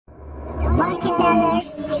marketeller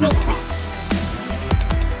secrets.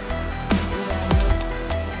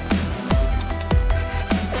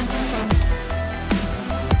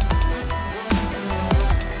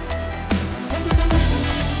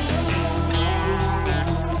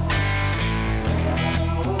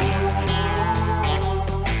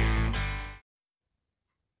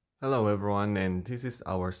 Hello, everyone, and this is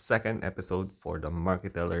our second episode for the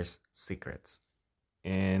Marketeller's Secrets.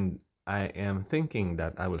 And I am thinking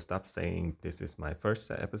that I will stop saying this is my first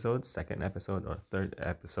episode, second episode, or third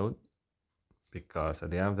episode because at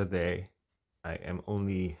the end of the day, I am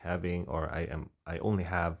only having, or I only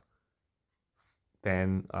have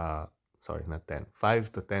 10, sorry, not 10,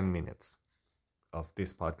 5 to 10 minutes of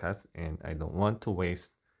this podcast, and I don't want to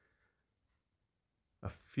waste a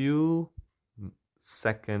few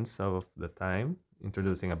seconds of the time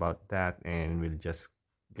introducing about that, and we'll just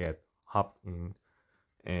get hop in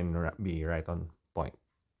and be right on point.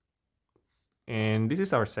 And this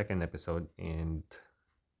is our second episode, and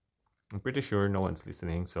I'm pretty sure no one's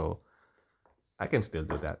listening, so I can still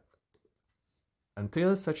do that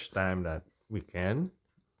until such time that we can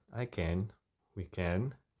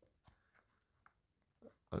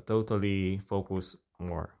totally focus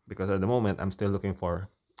more, because at the moment I'm still looking for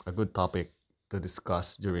a good topic to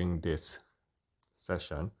discuss during this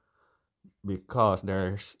session, because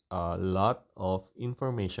there's a lot of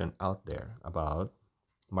information out there about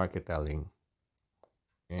marketing.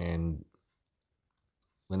 And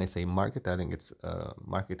when I say marketing, it's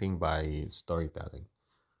marketing by storytelling.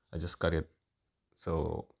 I just cut it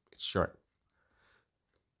so it's short.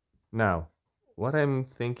 Now, what I'm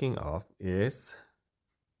thinking of is,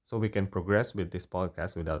 so we can progress with this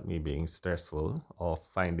podcast without me being stressful of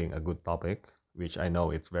finding a good topic, which I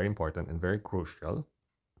know it's very important and very crucial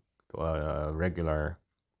to a regular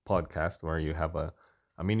podcast where you have a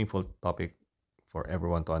meaningful topic for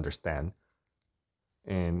everyone to understand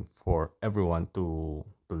and for everyone to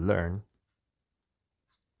learn.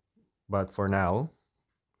 But for now,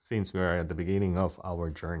 since we're at the beginning of our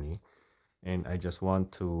journey, and I just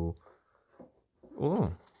want to,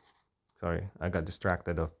 oh, sorry, I got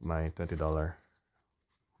distracted of my $20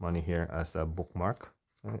 money here as a bookmark.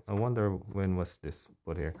 I wonder when was this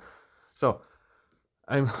put here. So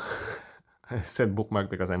I'm I said bookmark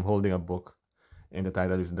because I'm holding a book, and the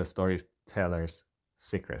title is The Storyteller's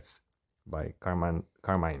Secrets by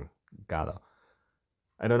Carmine Gallo.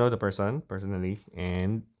 I don't know the person personally,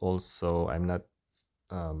 and also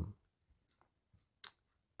um,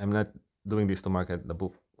 I'm not doing this to market the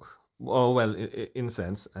book. Oh well, in a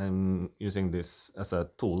sense, I'm using this as a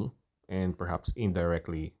tool and perhaps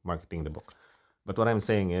indirectly marketing the book. But what I'm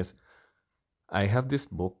saying is, I have this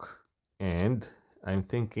book, and I'm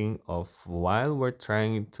thinking of, while we're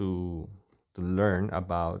trying to learn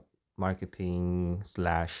about marketing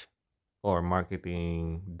slash, or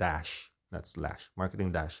marketing dash, not slash,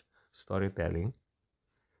 marketing dash storytelling.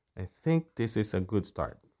 I think this is a good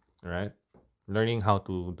start, right? Learning how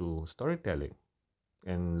to do storytelling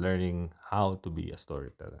and learning how to be a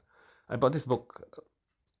storyteller. I bought this book,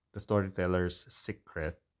 The Storyteller's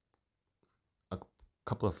Secret, a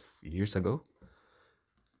couple of years ago.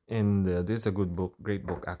 And this is a good book, great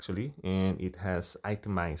book actually, and it has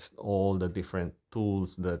itemized all the different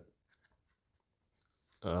tools that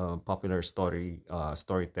popular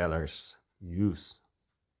storytellers use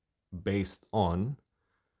based on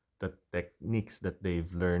the techniques that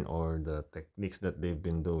they've learned or the techniques that they've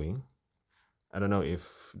been doing. I don't know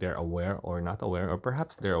if they're aware or not aware, or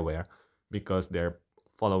perhaps they're aware because they're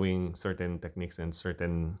following certain techniques and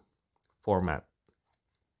certain format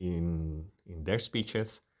in their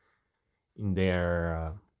speeches, in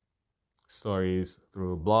their stories,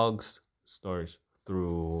 through blogs, stories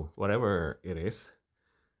through whatever it is.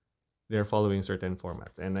 They're following certain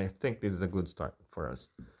formats, and I think this is a good start for us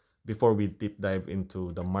before we deep dive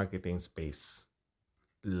into the marketing space.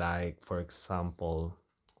 Like, for example,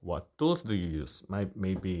 what tools do you use?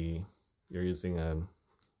 Maybe you're using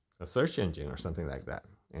a search engine or something like that,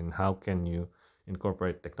 and how can you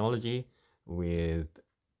incorporate technology with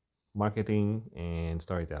marketing and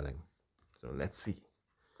storytelling? So let's see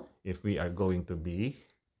if we are going to be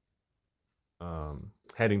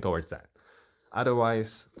heading towards that.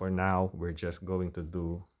 Otherwise, for now, we're just going to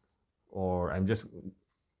do, or I'm just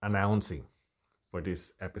announcing for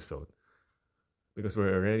this episode, because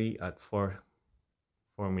we're already at 4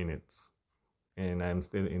 minutes, and I'm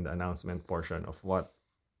still in the announcement portion of what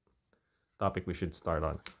topic we should start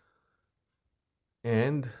on.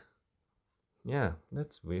 And yeah,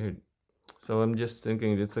 that's weird. So I'm just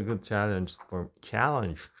thinking it's a good challenge.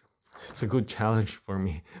 It's a good challenge for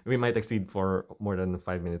me. We might exceed for more than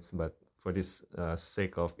 5 minutes, but for this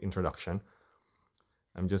sake of introduction,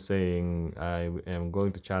 I'm just saying I am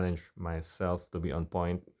going to challenge myself to be on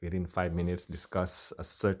point within 5 minutes, discuss a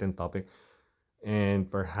certain topic,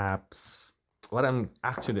 and perhaps what I'm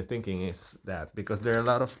actually thinking is that because there are a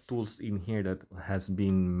lot of tools in here that has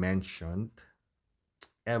been mentioned,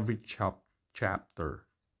 every chapter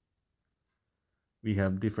we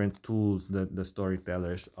have different tools that the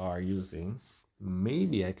storytellers are using.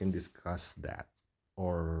 Maybe I can discuss that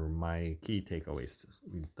or my key takeaways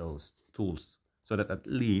with those tools so that at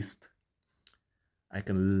least I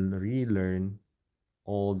can relearn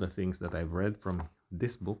all the things that I've read from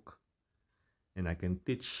this book, and I can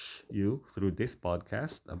teach you through this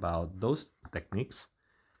podcast about those techniques.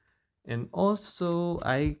 And also,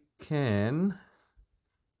 I'm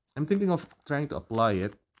thinking of trying to apply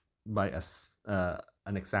it by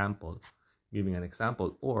an example, giving an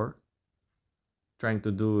example, or trying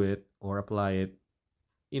to do it or apply it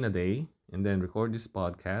in a day and then record this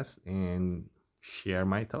podcast and share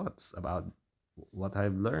my thoughts about what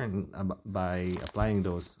I've learned by applying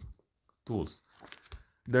those tools.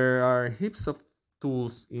 There are heaps of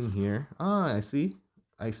tools in here. Ah, I see.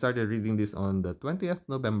 I started reading this on the 20th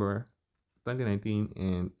November 2019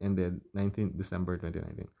 and ended 19th December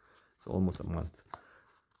 2019. So almost a month.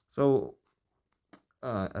 So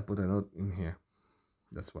I put a note in here.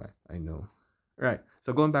 That's why I know. Right.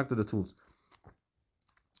 So going back to the tools.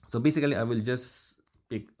 So basically, I will just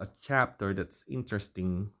pick a chapter that's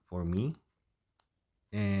interesting for me,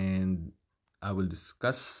 and I will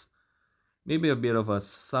discuss maybe a bit of a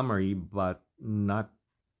summary, but not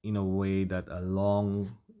in a way that a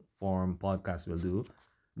long form podcast will do.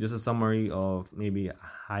 Just a summary of maybe a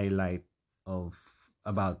highlight of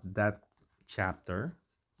about that chapter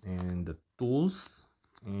and the tools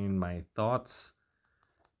and my thoughts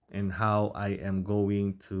and how I am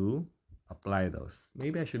going to apply those.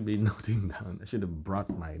 Maybe I should be noting down. I should have brought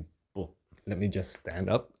my book. Let me just stand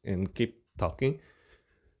up and keep talking.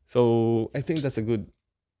 So I think that's a good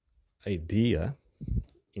idea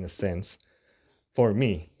in a sense for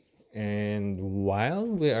me. And while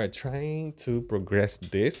we are trying to progress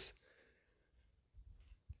this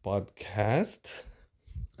podcast,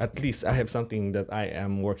 at least I have something that I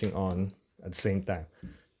am working on at the same time. You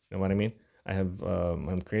know what I mean?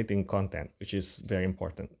 I'm creating content, which is very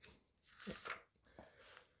important.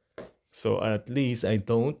 So at least I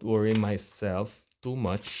don't worry myself too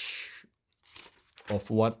much of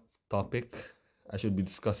what topic I should be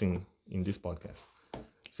discussing in this podcast.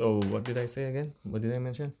 So what did I say again? What did I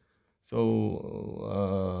mention?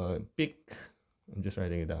 So I'm just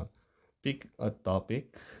writing it down. Pick a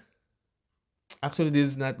topic. Actually, this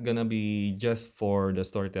is not gonna be just for the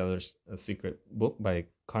Storyteller's Secret book by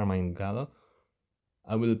Carmine Gallo.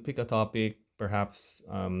 I will pick a topic. Perhaps,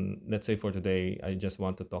 let's say for today, I just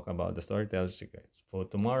want to talk about the Storyteller's Secrets. For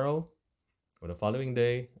tomorrow, for the following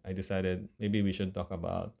day, I decided maybe we should talk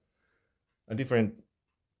about a different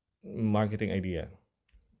marketing idea.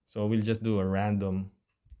 So we'll just do a random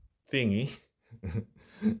thingy,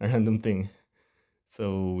 a random thing,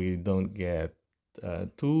 so we don't get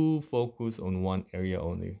too focused on one area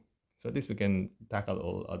only. So at least we can tackle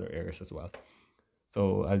all other areas as well.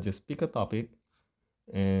 So I'll just pick a topic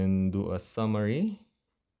and do a summary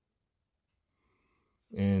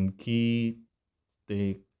and key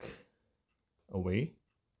take away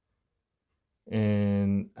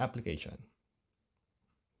and application.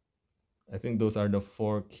 I think those are the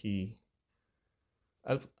four key.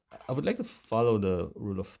 I would like to follow the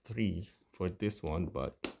rule of three for this one,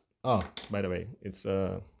 but by the way, it's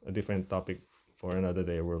a different topic for another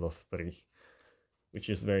day. Rule of three, which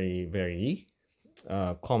is very very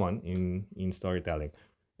common in storytelling.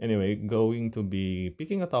 Anyway, going to be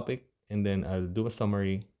picking a topic and then I'll do a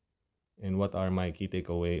summary and what are my key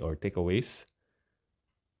takeaway or takeaways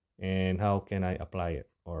and how can I apply it,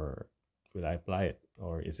 or will I apply it,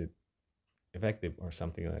 or is it effective or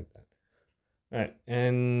something like that. All right,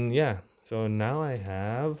 and yeah, so now I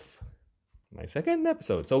have my second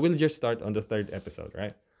episode. So we'll just start on the third episode,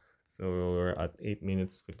 right? So we're at 8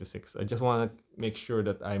 minutes 56. I just want to make sure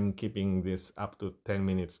that I'm keeping this up to 10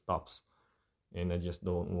 minutes tops. And I just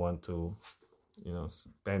don't want to,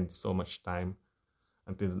 spend so much time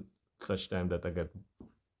until such time that I get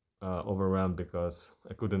overwhelmed because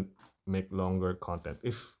I couldn't make longer content.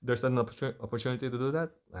 If there's an opportunity to do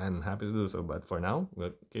that, I'm happy to do so. But for now,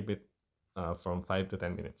 we'll keep it from 5 to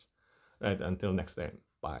 10 minutes. Right, until next time.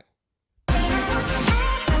 Bye.